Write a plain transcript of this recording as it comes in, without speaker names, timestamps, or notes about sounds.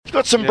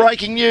Got some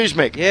breaking news,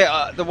 Mick.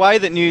 Yeah, the way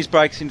that news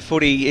breaks in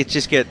footy, it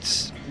just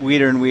gets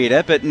weirder and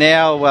weirder. But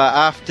now,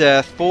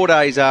 after 4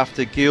 days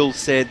after Gill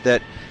said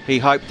that he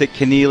hoped that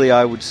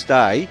Coniglio would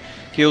stay,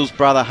 Gill's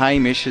brother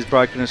Hamish has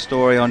broken a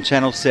story on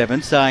Channel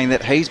 7 saying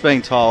that he's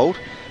been told,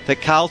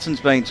 that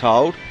Carlton's been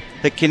told,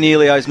 that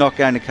Coniglio's not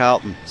going to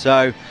Carlton.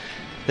 So,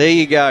 there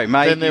you go.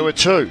 Maybe, then there were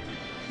two.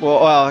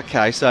 Well,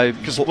 okay, so...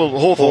 Because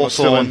Hawthorn was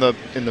still in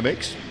the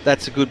mix.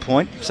 That's a good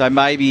point. So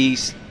maybe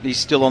he's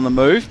still on the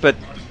move, but...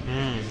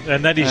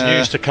 And that is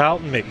news to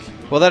Carlton, Mick.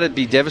 Well, that'd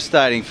be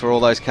devastating for all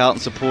those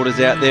Carlton supporters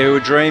out there who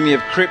are dreaming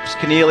of Cripps,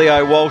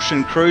 Coniglio, Walsh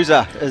and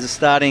Cruiser as a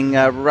starting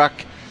ruck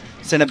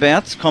centre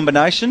bounce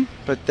combination.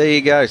 But there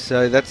you go.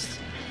 So that's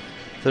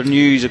the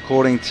news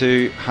according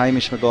to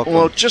Hamish McLaughlin.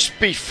 Well, just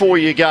before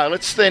you go,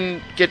 let's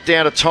then get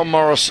down to Tom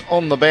Morris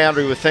on the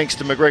boundary with thanks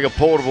to McGregor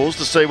Portables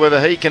to see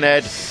whether he can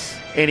add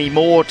any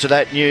more to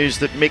that news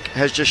that Mick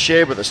has just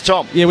shared with us.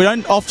 Tom? Yeah, we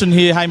don't often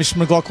hear Hamish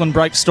McLaughlin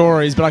break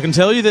stories, but I can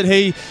tell you that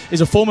he is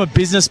a former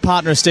business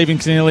partner of Stephen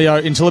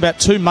Coniglio until about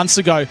 2 months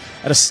ago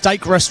at a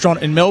steak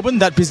restaurant in Melbourne.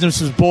 That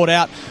business was bought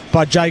out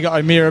by Jager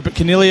O'Meara, but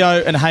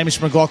Coniglio and Hamish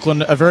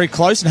McLaughlin are very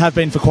close and have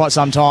been for quite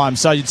some time.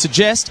 So you'd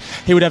suggest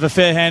he would have a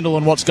fair handle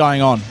on what's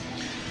going on.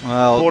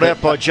 Well, bought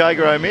out by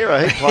Jager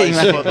O'Meara. He plays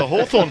for the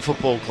Hawthorn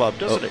Football Club,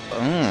 doesn't he?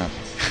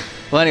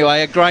 Well,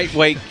 anyway, a great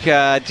week.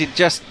 Did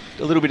just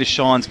a little bit of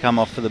shines come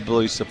off for the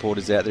Blues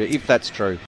supporters out there, if that's true.